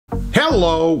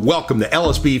Hello, welcome to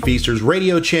LSB Feasters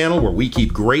radio channel, where we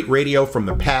keep great radio from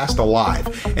the past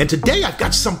alive. And today I've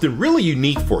got something really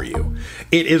unique for you.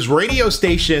 It is radio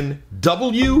station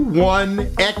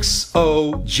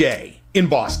W1XOJ in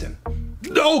Boston.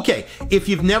 Okay, if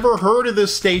you've never heard of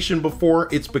this station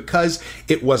before, it's because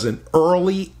it was an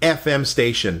early FM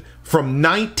station from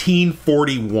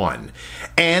 1941.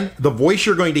 And the voice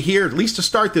you're going to hear, at least to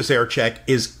start this air check,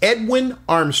 is Edwin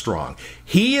Armstrong.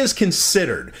 He is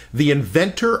considered the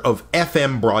inventor of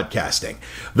FM broadcasting.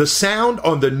 The sound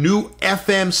on the new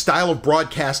FM style of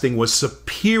broadcasting was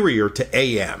superior to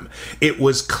AM. It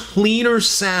was cleaner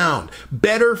sound,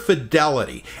 better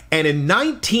fidelity. And in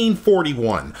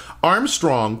 1941,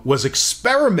 Armstrong was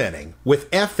experimenting with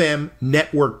FM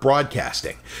network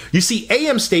broadcasting. You see,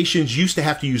 AM stations used to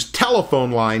have to use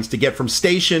telephone lines to get from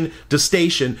station to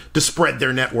spread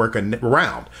their network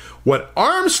around. What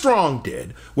Armstrong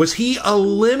did was he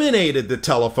eliminated the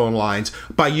telephone lines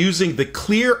by using the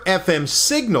clear FM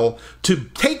signal to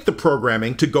take the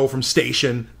programming to go from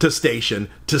station to station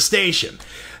to station.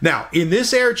 Now, in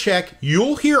this air check,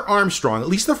 you'll hear Armstrong, at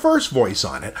least the first voice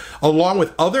on it, along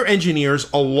with other engineers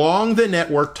along the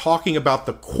network talking about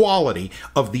the quality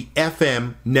of the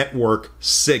FM network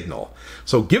signal.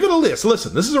 So give it a listen.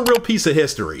 Listen, this is a real piece of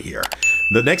history here.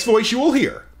 The next voice you will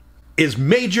hear is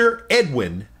Major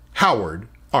Edwin Howard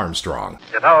Armstrong.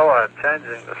 You know,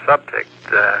 changing the subject,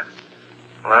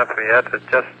 Lafayette, it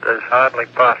just is hardly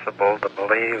possible to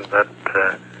believe that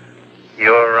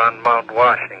you're on Mount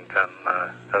Washington.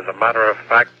 As a matter of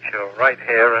fact, you're right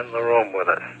here in the room with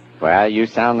us. Well, you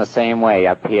sound the same way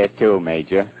up here, too,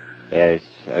 Major.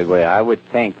 I would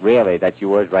think, really, that you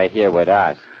was right here with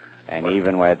us, and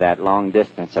even we're that long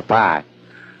distance apart.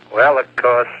 Well, of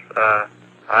course,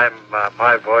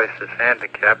 my voice is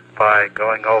handicapped by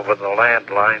going over the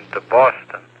landline to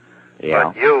Boston.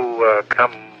 Yeah.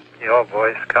 But your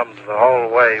voice comes the whole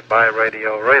way by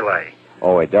radio relay.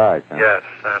 Oh, it does, huh? Yes,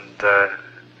 and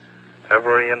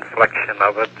every inflection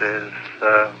of it is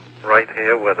right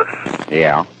here with us.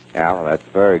 Yeah. Yeah, well, that's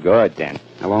very good, then.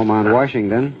 Hello, Mount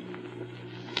Washington.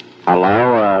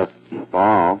 Hello,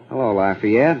 Paul. Hello,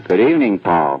 Lafayette. Good evening,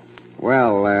 Paul.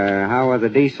 Well, how are the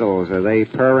diesels? Are they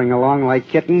purring along like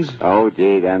kittens? Oh,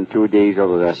 gee, them two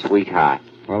diesels are a sweetheart.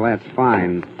 Well, that's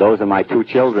fine. Those are my two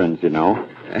children, you know.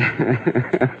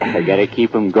 I gotta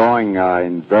keep them going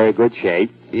in very good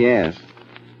shape. Yes.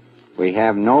 We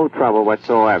have no trouble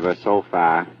whatsoever so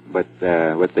far with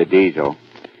the diesel.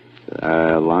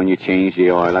 Long you change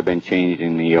the oil, I've been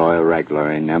changing the oil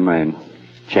regular in them and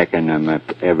checking them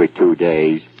every 2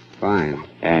 days. Fine.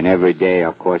 And every day,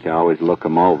 of course, I always look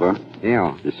them over.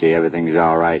 Yeah. To see everything's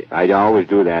all right. I always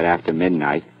do that after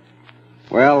midnight.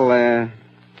 Well,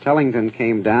 Tellington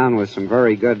came down with some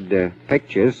very good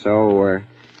pictures, so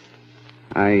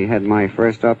I had my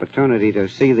first opportunity to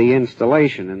see the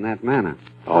installation in that manner.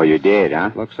 Oh, you did, huh?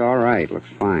 Looks all right.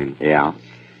 Looks fine. Yeah.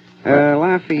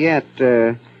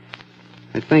 Lafayette,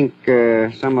 I think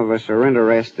some of us are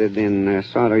interested in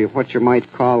sort of what you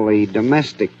might call the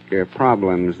domestic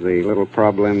problems, the little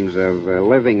problems of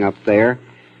living up there.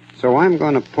 So I'm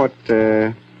going to put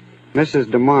Mrs.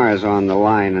 DeMars on the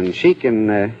line, and she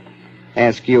can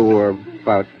ask you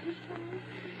about...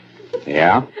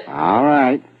 Yeah, all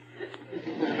right.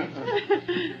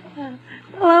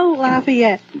 Hello,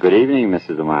 Lafayette. Good evening,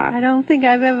 Mrs. DeMars. I don't think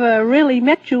I've ever really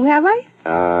met you, have I?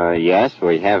 Yes,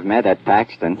 we have met at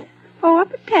Paxton. Oh,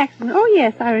 up at Paxton. Oh,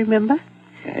 yes, I remember.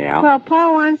 Yeah. Well,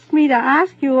 Paul wants me to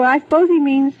ask you, I suppose he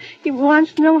means he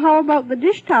wants to know how about the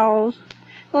dish towels.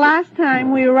 The last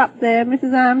time we were up there,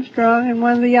 Mrs. Armstrong and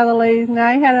one of the other ladies and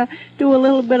I had to do a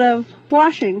little bit of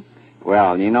washing.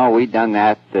 Well, you know, we done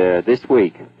that this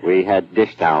week. We had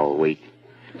dish towel week.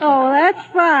 Oh, that's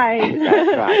fine.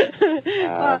 That's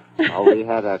right. We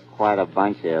had quite a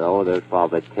bunch here. Oh, there's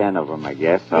probably 10 of them, I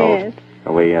guess. So yes.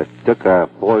 We took a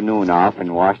forenoon off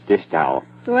and washed dish towel.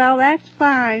 Well, that's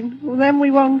fine. Well, then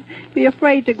we won't be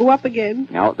afraid to go up again.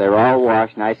 No, they're all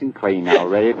washed nice and clean now,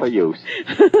 ready for use.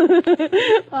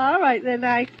 All right, then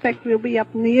I expect we'll be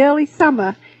up in the early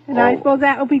summer. And I suppose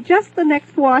that will be just the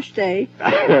next wash day.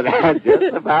 That's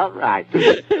just about right.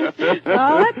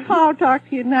 I'll let Paul talk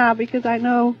to you now because I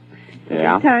know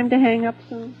it's time to hang up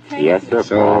soon. Yes, sir.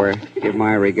 So give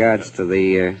my regards to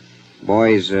the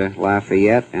boys,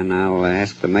 Lafayette, and I'll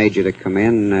ask the Major to come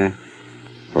in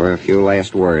for a few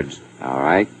last words. All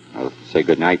right. I'll say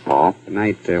good night, Paul. Good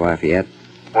night, Lafayette.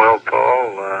 Well,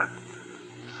 Paul,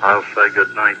 I'll say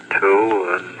good night,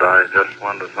 too, and I just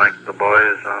want to thank the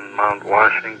boys on Mount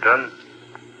Washington,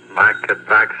 Mac at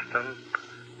Paxton,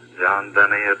 John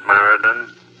Denny at Meriden,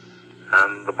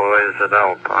 and the boys at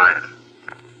Alpine.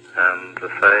 and to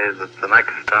say that the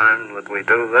next time that we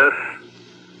do this,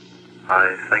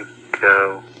 I think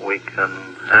we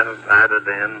can have added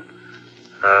in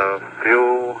a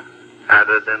few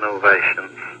added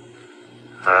innovations,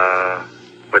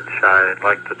 which I'd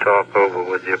like to talk over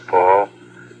with you, Paul,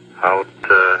 out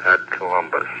at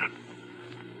Columbus.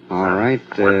 All right,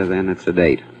 then it's a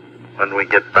date. When we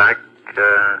get back,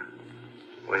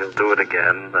 we'll do it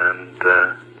again, and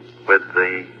with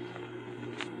the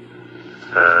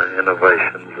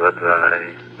innovations that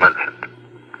I mentioned.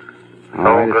 All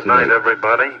right, good night,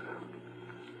 everybody.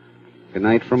 Good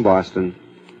night from Boston.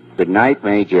 Good night,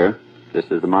 Major. This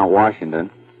is the Mount Washington.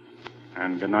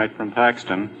 And good night from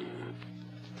Paxton.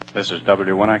 This is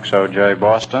W1XOJ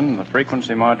Boston, the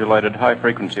frequency-modulated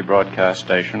high-frequency broadcast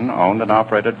station owned and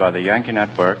operated by the Yankee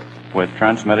Network with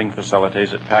transmitting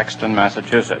facilities at Paxton,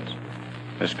 Massachusetts.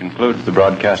 This concludes the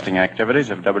broadcasting activities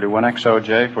of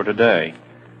W1XOJ for today.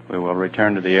 We will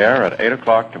return to the air at 8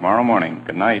 o'clock tomorrow morning.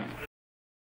 Good night.